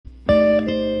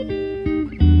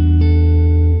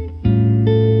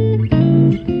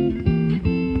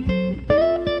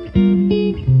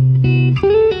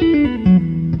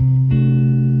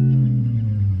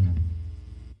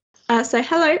So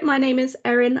hello, my name is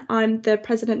Erin. I'm the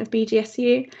president of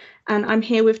BGSU, and I'm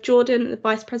here with Jordan, the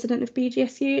vice president of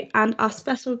BGSU, and our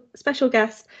special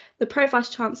guest, the pro vice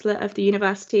chancellor of the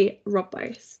university, Rob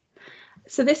Bose.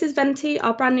 So this is Venti,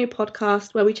 our brand new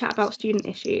podcast where we chat about student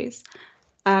issues.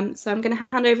 So I'm going to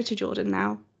hand over to Jordan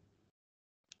now.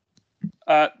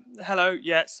 Hello.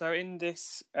 Yeah. So in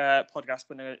this podcast,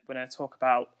 we're going to talk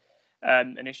about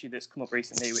an issue that's come up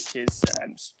recently, which is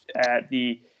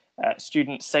the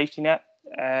student safety net,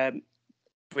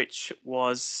 which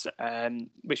was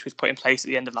put in place at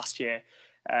the end of last year,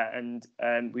 and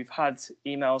we've had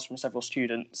emails from several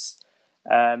students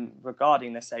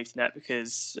regarding the safety net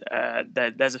because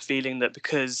there's a feeling that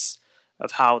because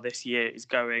of how this year is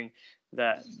going,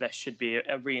 that there should be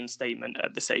a reinstatement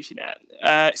of the safety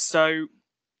net. So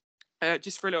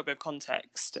just for a little bit of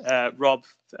context, Rob,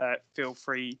 feel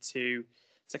free to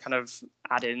kind of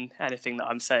add in anything that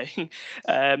I'm saying.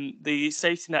 The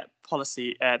safety net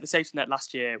policy, the safety net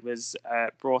last year was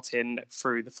brought in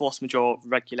through the force majeure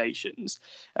regulations,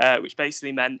 which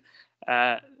basically meant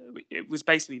it was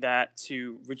basically there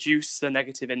to reduce the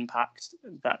negative impact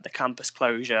that the campus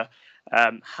closure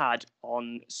had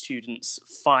on students'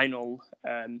 final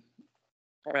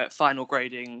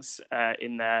gradings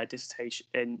in their dissertation,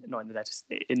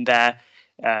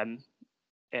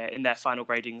 in their final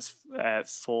gradings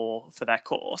for their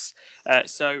course.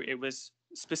 So it was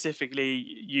specifically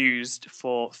used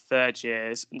for third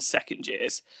years and second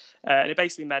years, and it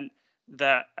basically meant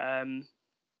that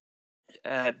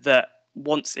that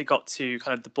once it got to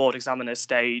kind of the board examiner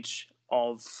stage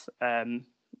of the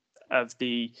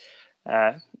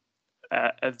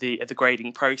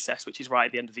grading process, which is right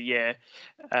at the end of the year,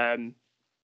 the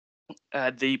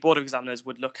board of examiners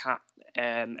would look at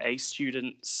a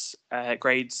student's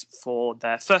grades for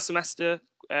their first semester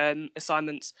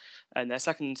assignments and their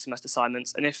second semester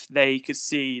assignments, and if they could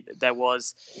see that there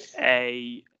was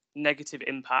a negative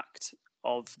impact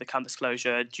of the campus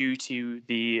closure due to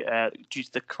the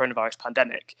coronavirus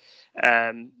pandemic,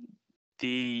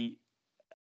 the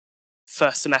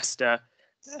first semester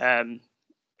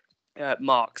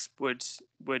marks would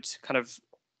kind of,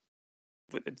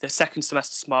 the second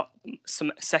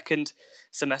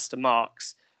semester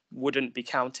marks wouldn't be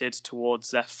counted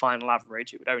towards their final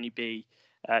average. It would only be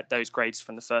those grades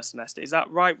from the first semester. Is that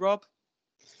right, Rob?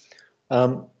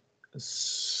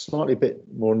 Slightly bit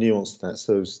more nuanced than that.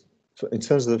 So in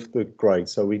terms of the grade,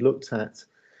 so we looked at,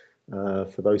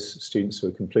 for those students who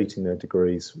are completing their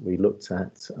degrees, we looked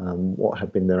at what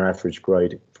had been their average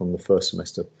grade from the first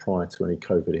semester prior to any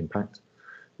COVID impact.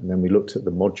 And then we looked at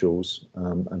the modules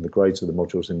and the grades of the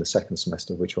modules in the second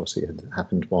semester, which obviously had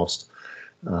happened whilst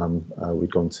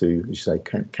we'd gone to, as you say,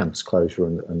 campus closure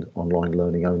and online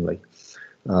learning only.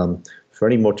 For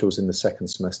any modules in the second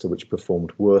semester which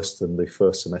performed worse than the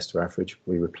first semester average,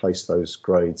 we replaced those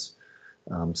grades,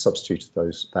 substituted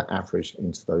that average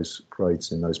into those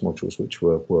grades in those modules which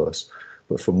were worse.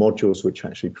 But for modules which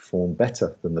actually performed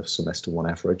better than the semester one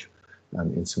average,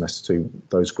 in semester two,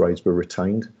 those grades were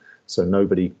retained. So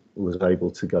nobody was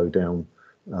able to go down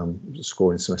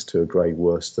scoring semester two a grade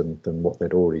worse than what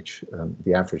they'd already,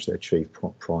 the average they achieved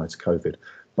prior to COVID.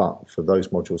 But for those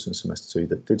modules in semester two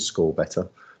that did score better,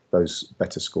 those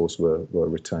better scores were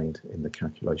retained in the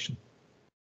calculation.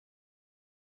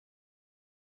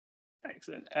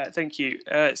 Excellent, thank you.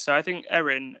 So I think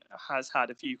Erin has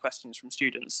had a few questions from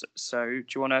students. So do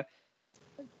you want to,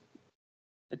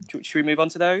 should we move on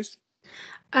to those?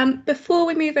 Before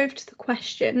we move over to the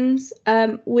questions,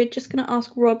 we're just going to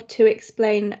ask Rob to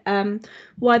explain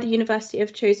why the university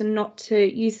have chosen not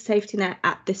to use the safety net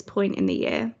at this point in the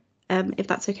year, if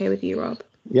that's okay with you, Rob.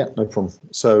 Yeah, no problem.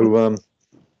 So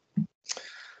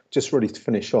just really to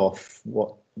finish off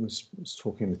what I was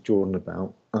talking with Jordan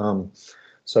about.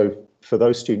 So for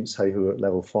those students, say, who were at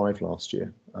level 5 last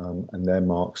year, and their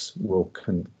marks will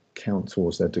count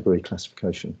towards their degree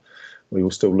classification, we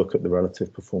will still look at the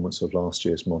relative performance of last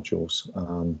year's modules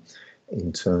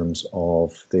in terms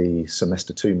of the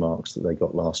semester 2 marks that they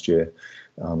got last year.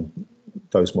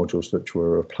 Those modules which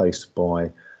were replaced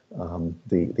by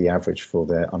the average for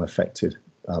their unaffected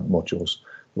modules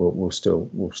will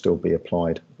still be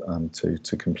applied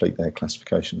to complete their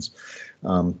classifications.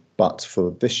 But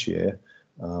for this year,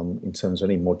 in terms of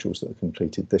any modules that are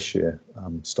completed this year,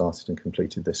 started and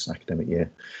completed this academic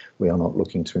year, we are not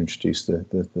looking to introduce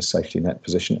the safety net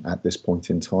position at this point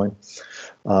in time.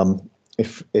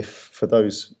 If for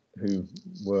those who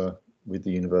were with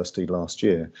the university last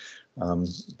year,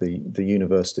 the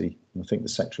university, and I think the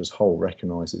sector as a whole,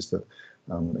 recognises that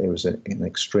it was an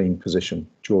extreme position.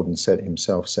 Jordan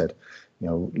himself said, you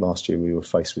know, last year we were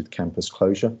faced with campus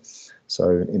closure.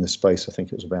 So in the space, I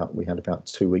think it was we had about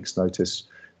 2 weeks notice.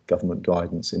 Government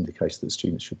guidance indicates that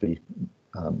students should be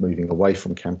moving away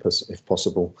from campus if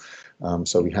possible.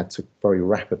 So we had to very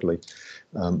rapidly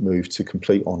move to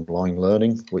complete online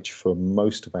learning, which for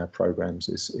most of our programs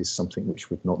is something which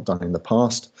we've not done in the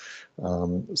past.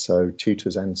 So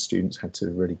tutors and students had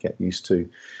to really get used to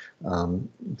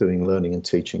doing learning and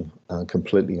teaching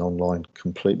completely online,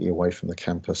 completely away from the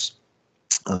campus.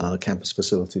 Campus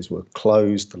facilities were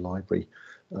closed, the library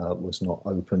was not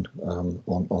open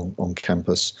on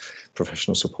campus.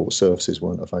 Professional support services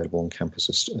weren't available on campus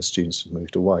as students had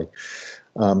moved away.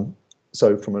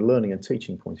 So from a learning and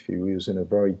teaching point of view, we was in a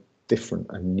very different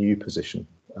and new position,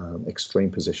 extreme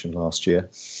position last year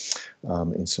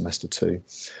in semester 2.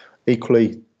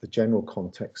 Equally, the general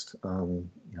context,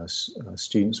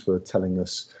 students were telling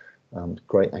us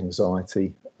great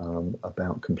anxiety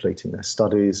about completing their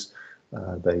studies.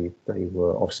 They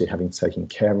were obviously taking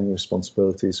caring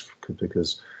responsibilities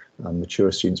because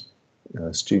mature students,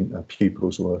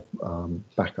 pupils were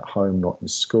back at home, not in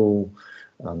school,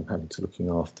 having to looking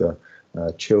after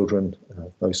children,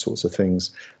 those sorts of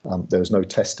things. There was no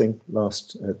testing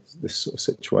this sort of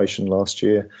situation last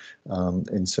year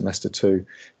in semester 2.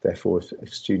 Therefore,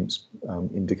 if students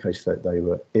indicated that they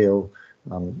were ill,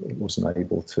 it wasn't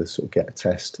able to sort of get a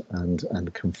test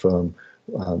and confirm.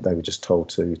 They were just told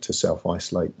to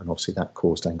self-isolate, and obviously that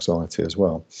caused anxiety as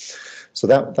well. So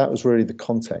that was really the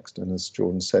context. And as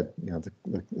Jordan said,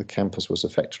 the campus was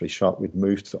effectively shut. We'd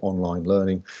moved to online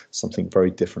learning, something very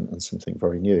different and something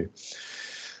very new.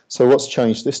 So what's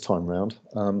changed this time round?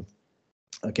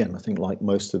 Again, I think like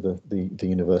most of the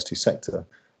university sector,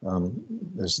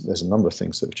 there's a number of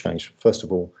things that have changed. First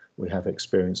of all, we have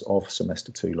experience of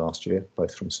semester 2 last year,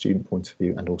 both from a student point of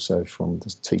view and also from the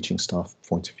teaching staff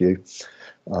point of view.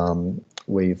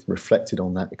 We've reflected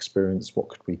on that experience. What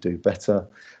could we do better?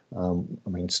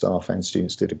 Staff and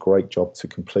students did a great job to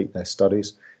complete their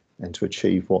studies and to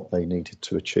achieve what they needed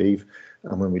to achieve.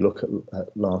 And when we look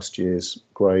at last year's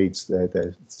grades,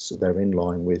 they're in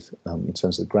line with, in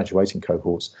terms of the graduating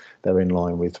cohorts, they're in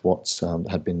line with what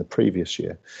had been the previous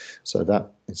year. So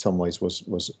that, in some ways,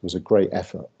 was a great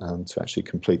effort to actually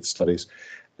complete the studies.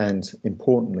 And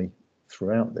importantly,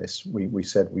 throughout this, we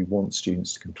said we want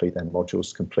students to complete their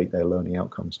modules, complete their learning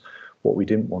outcomes. What we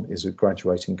didn't want is a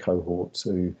graduating cohort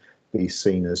to be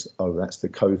seen as, oh, that's the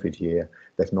COVID year,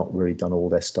 they've not really done all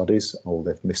their studies, or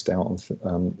they've missed out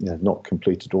on, not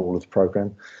completed all of the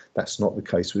programme. That's not the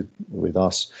case with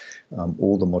us.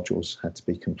 All the modules had to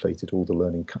be completed, all the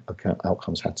learning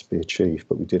outcomes had to be achieved,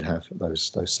 but we did have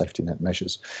those safety net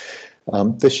measures.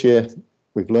 This year,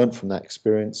 we've learned from that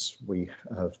experience. We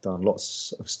have done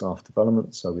lots of staff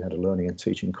development. So we had a learning and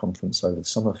teaching conference over the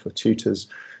summer for tutors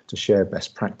to share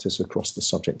best practice across the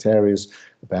subject areas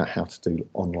about how to do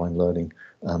online learning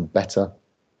better.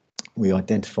 We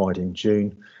identified in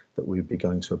June that we would be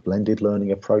going to a blended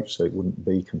learning approach, so it wouldn't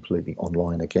be completely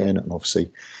online again. And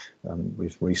obviously,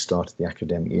 we've restarted the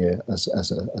academic year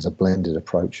as a blended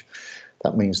approach.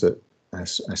 That means that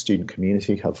as a student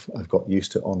community have got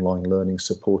used to online learning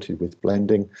supported with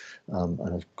blending,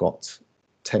 and have got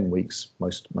 10 weeks,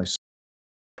 most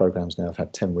programs now have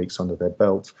had 10 weeks under their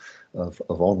belt of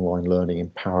online learning in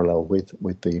parallel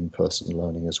with the in-person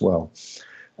learning as well.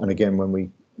 And again, when we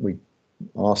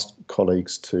asked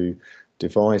colleagues to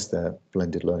devise their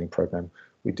blended learning program,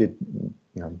 we did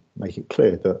make it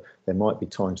clear that there might be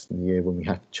times in the year when we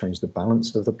have to change the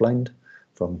balance of the blend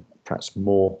from perhaps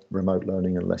more remote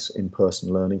learning and less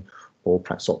in-person learning, or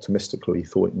perhaps optimistically we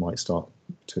thought it might start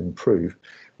to improve,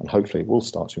 and hopefully it will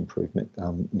start to improve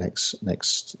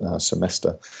next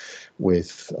semester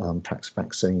with perhaps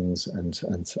vaccines and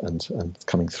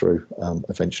coming through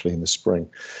eventually in the spring.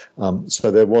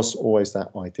 So there was always that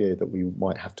idea that we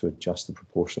might have to adjust the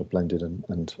proportion of blended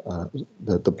and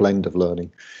the blend of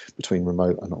learning between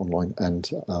remote and online and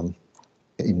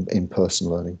in-person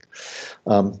learning.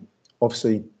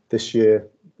 Obviously, this year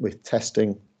with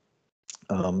testing,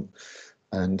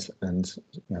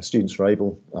 students are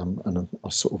able,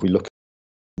 we look at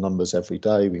numbers every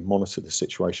day. We monitor the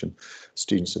situation.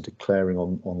 Students are declaring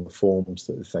on the forms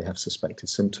that if they have suspected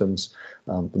symptoms,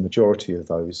 the majority of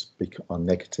those are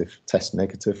negative, test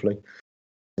negatively.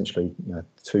 Essentially,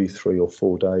 2, 3, or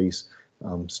 4 days.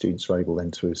 Students are able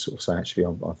then to sort of say, actually,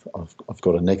 I've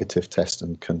got a negative test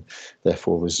and can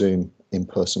therefore resume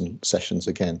in-person sessions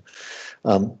again.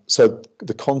 So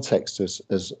the context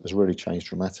has really changed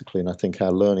dramatically, and I think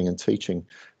our learning and teaching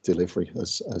delivery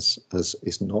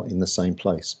is not in the same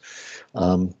place.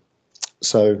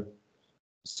 So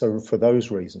for those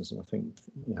reasons, and I think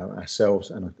ourselves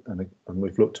and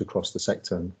we've looked across the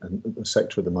sector, and the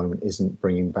sector at the moment isn't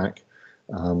bringing back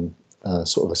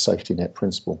sort of a safety net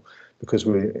principle, because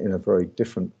we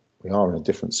are in a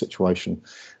different situation.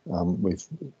 We've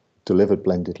delivered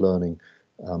blended learning.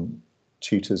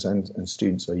 Tutors and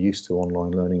students are used to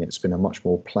online learning. It's been a much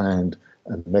more planned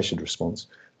and measured response.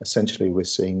 Essentially, we're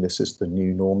seeing this as the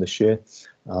new norm this year.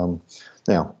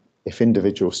 Now, if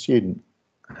individual student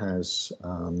has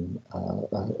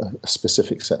a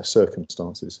specific set of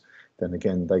circumstances, then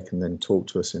again, they can then talk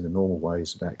to us in the normal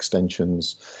ways about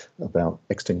extensions, about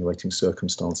extenuating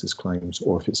circumstances claims,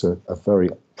 or if it's a very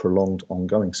prolonged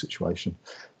ongoing situation,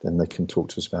 then they can talk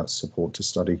to us about support to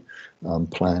study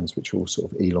plans, which will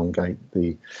sort of elongate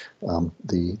the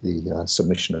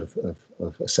submission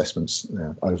of assessments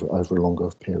over a longer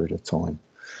period of time.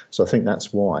 So I think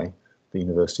that's why the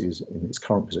university is in its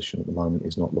current position at the moment,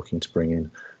 is not looking to bring in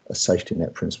a safety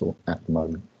net principle at the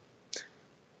moment.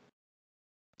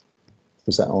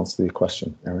 Does that answer your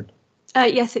question, Erin?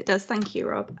 Yes, it does. Thank you,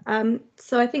 Rob.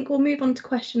 So I think we'll move on to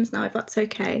questions now, if that's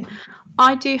okay.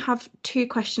 I do have 2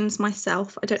 questions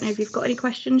myself. I don't know if you've got any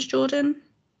questions, Jordan?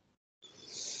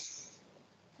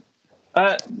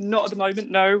 Not at the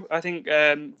moment, no. I think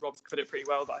Rob's covered it pretty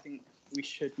well, but I think we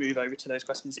should move over to those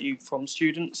questions that you from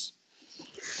students.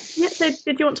 Yeah, so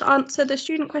did you want to answer the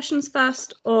student questions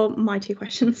first or my 2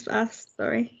 questions first?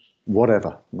 Sorry.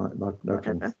 Whatever. No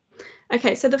problem.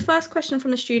 Okay, so the first question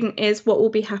from the student is what will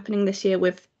be happening this year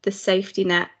with the safety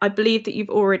net? I believe that you've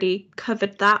already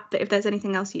covered that, but if there's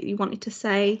anything else you wanted to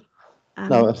say.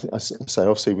 No, I say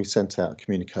obviously we sent out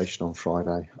communication on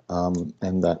Friday,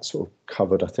 and that sort of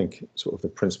covered, I think, sort of the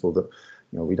principle that,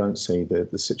 you know, we don't see the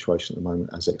situation at the moment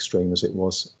as extreme as it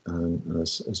was, and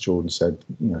as Jordan said,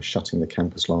 you know, shutting the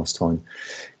campus last time.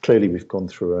 Clearly, we've gone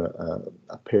through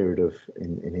a period of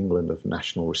in England of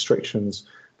national restrictions,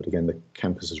 but again, the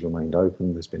campus has remained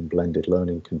open. There's been blended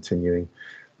learning continuing.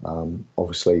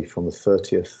 Obviously, from the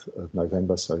 30th of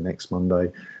November, so next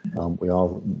Monday, we are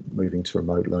moving to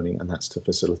remote learning, and that's to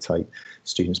facilitate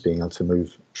students being able to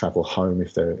travel home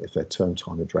if their term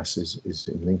time address is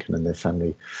in Lincoln and their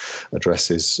family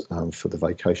addresses for the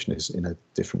vacation is in a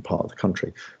different part of the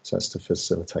country. So that's to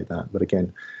facilitate that. But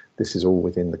again, this is all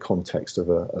within the context of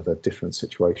a different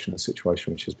situation, a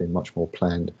situation which has been much more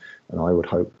planned. And I would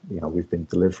hope, you know, we've been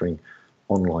delivering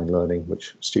online learning,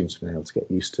 which students have been able to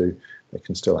get used to. They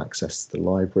can still access the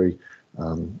library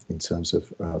in terms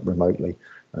of remotely,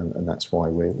 and that's why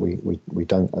we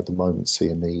don't at the moment see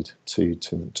a need to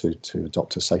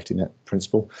adopt a safety net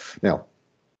principle. Now,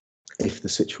 if the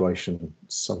situation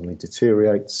suddenly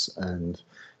deteriorates and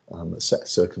a set of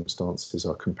circumstances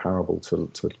are comparable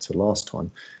to last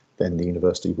time, then the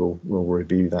university will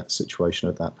review that situation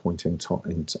at that point in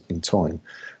time.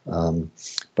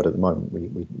 But at the moment,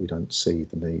 we don't see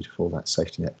the need for that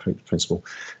safety net principle.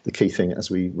 The key thing, as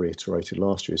we reiterated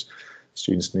last year, is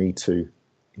students need to,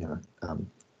 you know,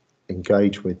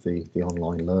 engage with the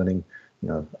online learning. You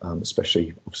know,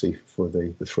 especially obviously for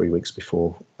the 3 weeks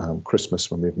before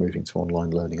Christmas, when we're moving to online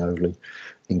learning only,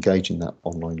 engage in that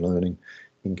online learning.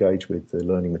 Engage with the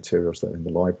learning materials that are in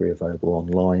the library available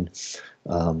online,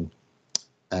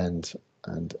 and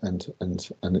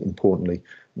importantly,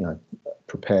 you know,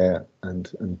 prepare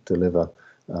and deliver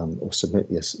or submit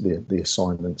the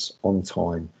assignments on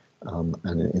time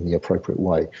and in the appropriate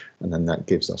way, and then that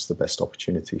gives us the best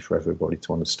opportunity for everybody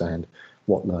to understand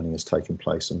what learning has taken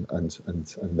place and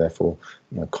therefore,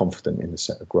 you know, confident in the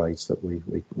set of grades that we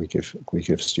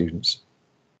give students.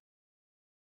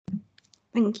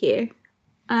 Thank you.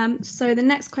 So the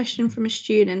next question from a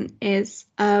student is,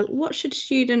 what should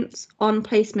students on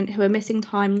placement who are missing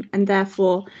time and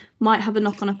therefore might have a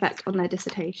knock-on effect on their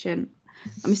dissertation?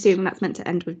 I'm assuming that's meant to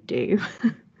end with do.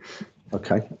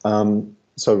 Okay,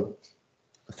 so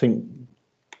I think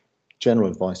general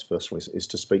advice first is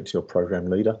to speak to your programme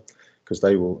leader, because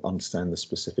they will understand the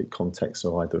specific context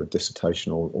of either a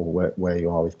dissertation or where you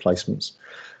are with placements.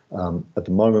 At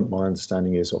the moment, my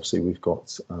understanding is obviously we've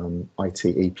got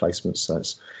ITE placements, so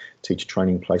it's teacher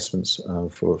training placements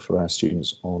for our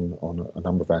students on a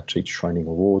number of our teacher training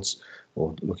awards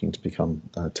or looking to become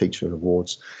teacher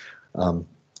awards.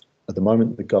 At the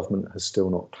moment, the government has still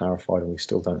not clarified, and we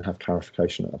still don't have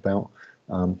clarification about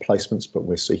placements, but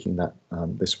we're seeking that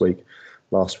this week.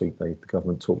 Last week, the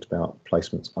government talked about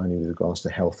placements only with regards to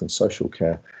health and social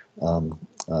care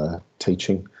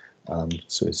teaching.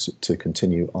 So to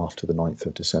continue after the 9th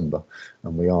of December,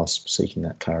 and we are seeking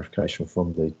that clarification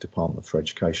from the Department for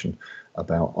Education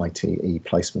about ITE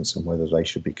placements and whether they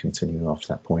should be continuing after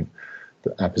that point.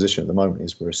 But our position at the moment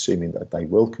is we're assuming that they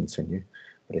will continue,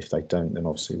 but if they don't, then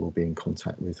obviously we'll be in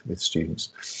contact with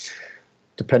students.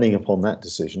 Depending upon that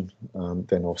decision,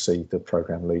 then obviously the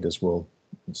programme leaders will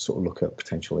sort of look at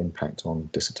potential impact on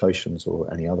dissertations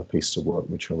or any other pieces of work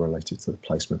which are related to the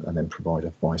placement, and then provide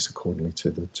advice accordingly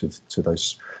to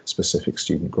those specific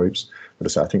student groups. But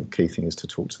as I say, I think the key thing is to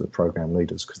talk to the programme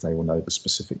leaders, because they will know the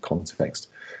specific context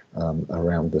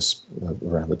around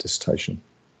the dissertation.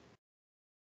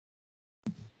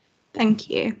 Thank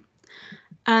you.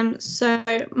 So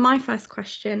my first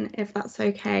question, if that's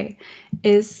okay,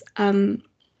 is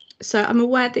so I'm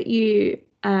aware that you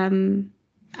and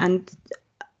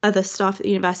other staff at the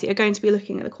university are going to be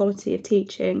looking at the quality of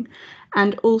teaching,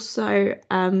 and also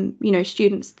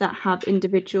students that have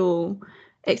individual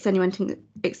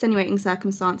extenuating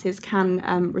circumstances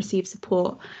can receive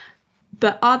support.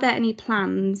 But are there any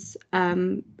plans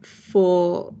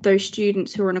for those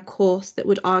students who are on a course that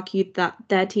would argue that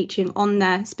their teaching on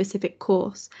their specific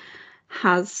course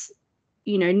has,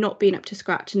 not been up to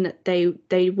scratch, and that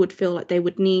they would feel like they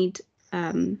would need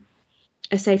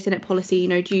a safety net policy,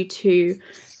 due to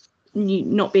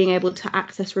not being able to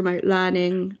access remote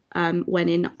learning when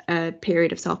in a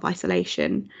period of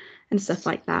self-isolation and stuff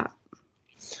like that?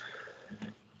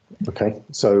 Okay,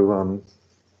 so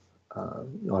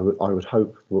I would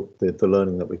hope that the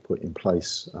learning that we put in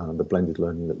place, the blended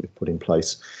learning that we've put in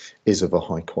place, is of a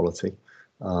high quality.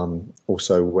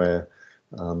 Also, where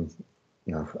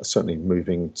certainly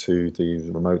moving to the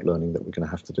remote learning that we're going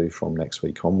to have to do from next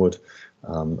week onward,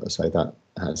 I say that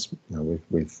has,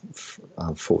 we've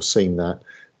foreseen that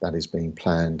is being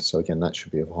planned. So again, that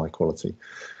should be of high quality.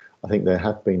 I think there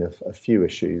have been a few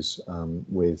issues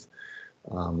with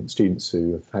students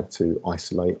who have had to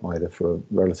isolate either for a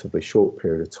relatively short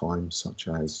period of time, such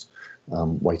as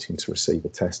waiting to receive a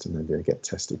test, and then they get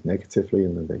tested negatively,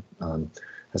 and then they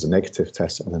has a negative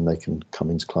test, and then they can come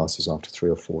into classes after 3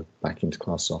 or 4, back into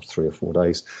classes after 3 or 4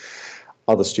 days.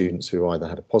 Other students who either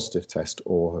had a positive test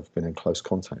or have been in close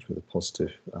contact with a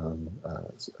positive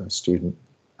student,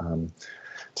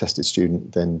 tested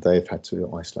student, then they've had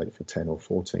to isolate for 10 or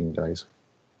 14 days.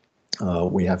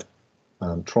 We have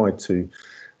tried to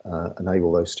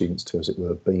enable those students to, as it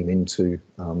were, beam into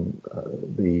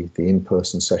the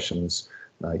in-person sessions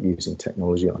using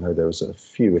technology. I know there was a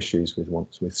few issues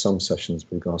with some sessions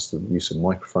with regards to the use of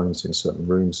microphones in certain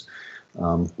rooms,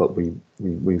 but we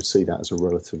would see that as a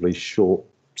relatively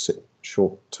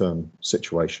short-term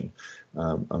situation,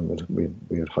 and we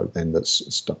would hope then that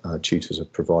tutors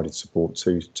have provided support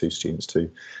to students to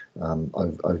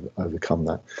overcome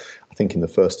that. I think in the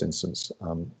first instance,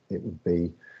 it would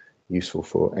be useful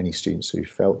for any students who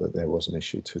felt that there was an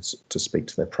issue to speak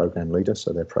to their programme leader,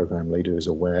 so their programme leader is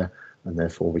aware, and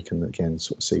therefore we can again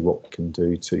sort of see what we can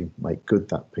do to make good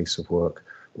that piece of work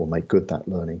or make good that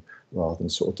learning, rather than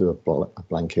sort of do a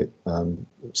blanket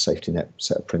safety net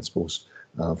set of principles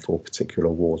for particular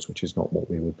wards, which is not what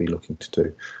we would be looking to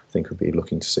do. I think we'd be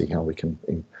looking to see how we can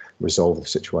resolve the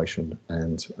situation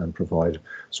and provide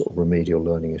sort of remedial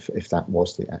learning if that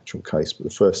was the actual case. But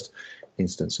the first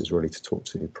instance is really to talk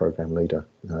to the programme leader,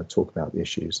 talk about the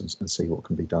issues and see what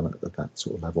can be done at that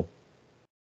sort of level.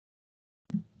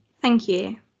 Thank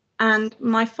you. And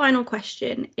my final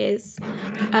question is,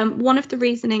 one of the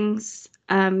reasonings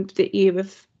that you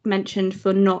have mentioned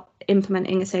for not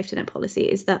implementing a safety net policy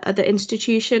is that other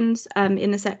institutions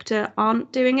in the sector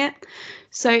aren't doing it.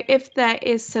 So if there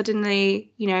is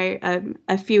suddenly,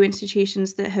 a few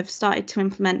institutions that have started to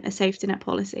implement a safety net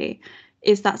policy,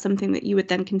 is that something that you would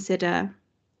then consider,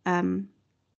 a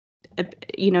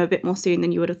bit more soon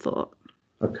than you would have thought?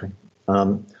 Okay.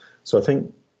 So I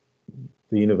think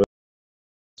the university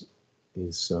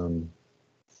is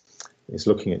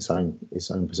looking at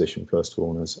its own position first of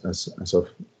all, and as of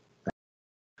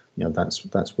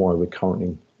that's why we're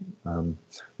currently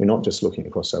we're not just looking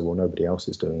across saying, well, nobody else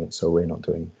is doing it, so we're not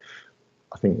doing it.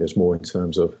 I think there's more in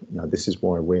terms of this is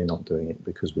why we're not doing it,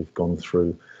 because we've gone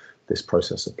through this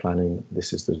process of planning.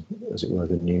 This is as it were,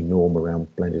 the new norm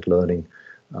around blended learning,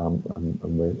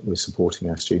 and we're supporting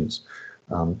our students,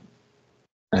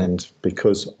 and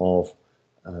because of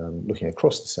looking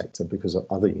across the sector, because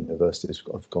other universities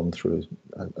have gone through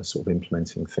a sort of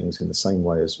implementing things in the same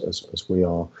way as we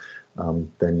are,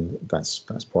 then that's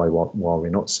probably why we're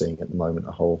not seeing at the moment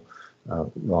a whole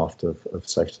raft of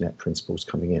safety net principles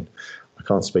coming in. I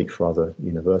can't speak for other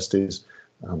universities.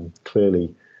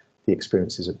 Clearly, the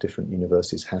experiences at different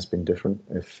universities has been different.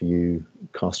 If you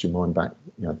cast your mind back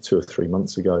 2 or 3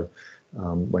 months ago,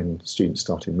 when students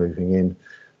started moving in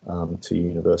to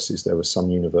universities, there were some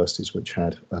universities which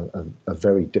had a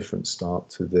very different start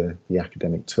to the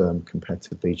academic term compared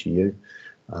to BGU,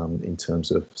 in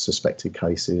terms of suspected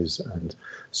cases and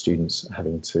students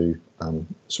having to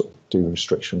sort of do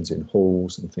restrictions in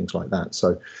halls and things like that.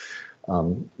 So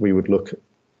we would look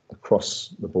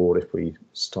across the board, if we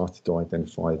started to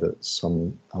identify that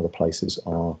some other places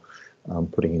are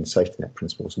putting in safety net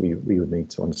principles, we would need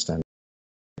to understand what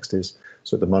the next is.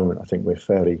 So at the moment, I think we're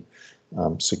fairly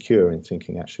secure in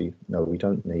thinking, actually, no, we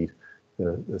don't need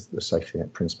the safety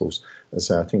net principles. As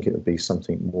I say, I think it would be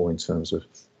something more in terms of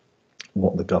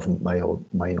what the government may or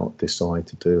may not decide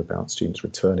to do about students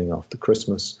returning after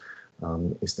Christmas.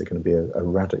 Is there going to be a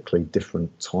radically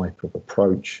different type of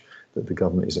approach that the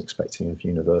government is expecting of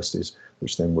universities,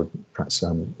 which then would perhaps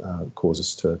cause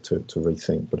us to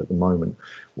rethink? But at the moment,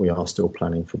 we are still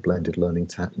planning for blended learning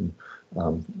to happen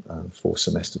for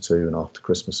semester 2 and after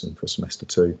Christmas and for semester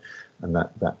 2, and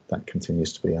that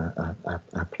continues to be our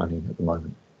planning at the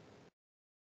moment.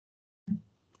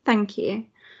 Thank you.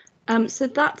 So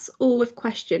that's all with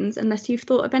questions, unless you've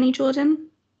thought of any, Jordan?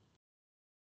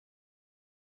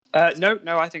 No,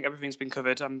 I think everything's been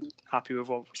covered. I'm happy with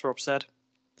what Rob said.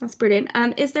 That's brilliant.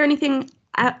 And is there anything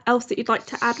else that you'd like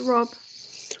to add, Rob?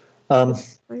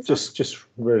 Just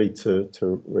really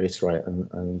to reiterate,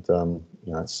 and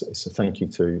you know, it's a thank you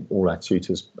to all our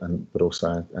tutors, but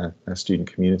also our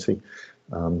student community.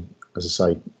 As I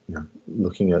say, you know,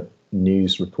 looking at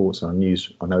news reports, I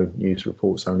know news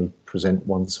reports only present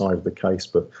one side of the case,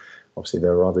 but obviously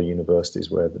there are other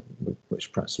universities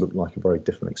which perhaps look like a very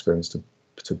different experience to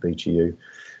BGU.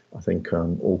 I think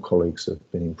all colleagues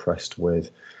have been impressed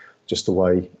with just the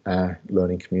way our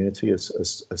learning community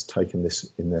has taken this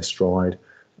in their stride,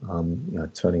 you know,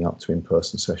 turning up to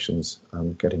in-person sessions,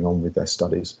 getting on with their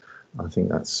studies. I think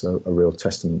that's a real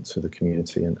testament to the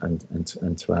community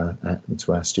and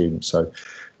to our students. So,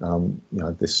 you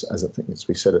know, this, as I think as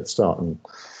we said at the start of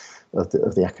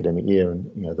the academic year, and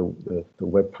you know, the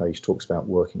web page talks about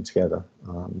working together.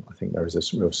 I think there is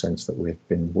this real sense that we've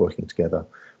been working together.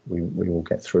 We will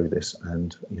get through this,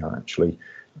 and you know, actually,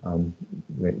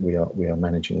 we are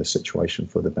managing the situation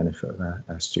for the benefit of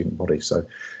our student body. So,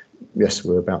 yes,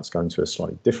 we're about to go into a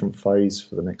slightly different phase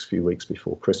for the next few weeks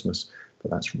before Christmas,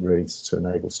 but that's really to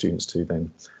enable students to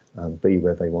then be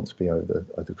where they want to be over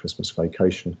the Christmas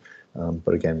vacation.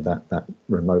 But again, that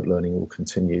remote learning will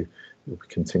continue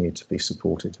to be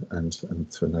supported and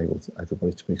to enable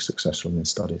everybody to be successful in their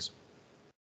studies.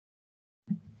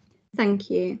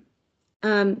 Thank you.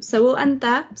 So we'll end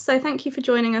there. So thank you for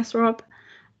joining us, Rob.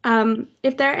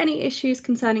 If there are any issues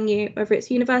concerning you, whether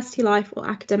it's university life or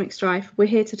academic strife, we're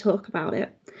here to talk about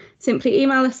it. Simply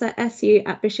email us at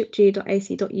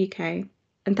su@bishopg.ac.uk.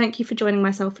 And thank you for joining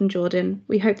myself and Jordan.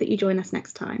 We hope that you join us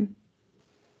next time.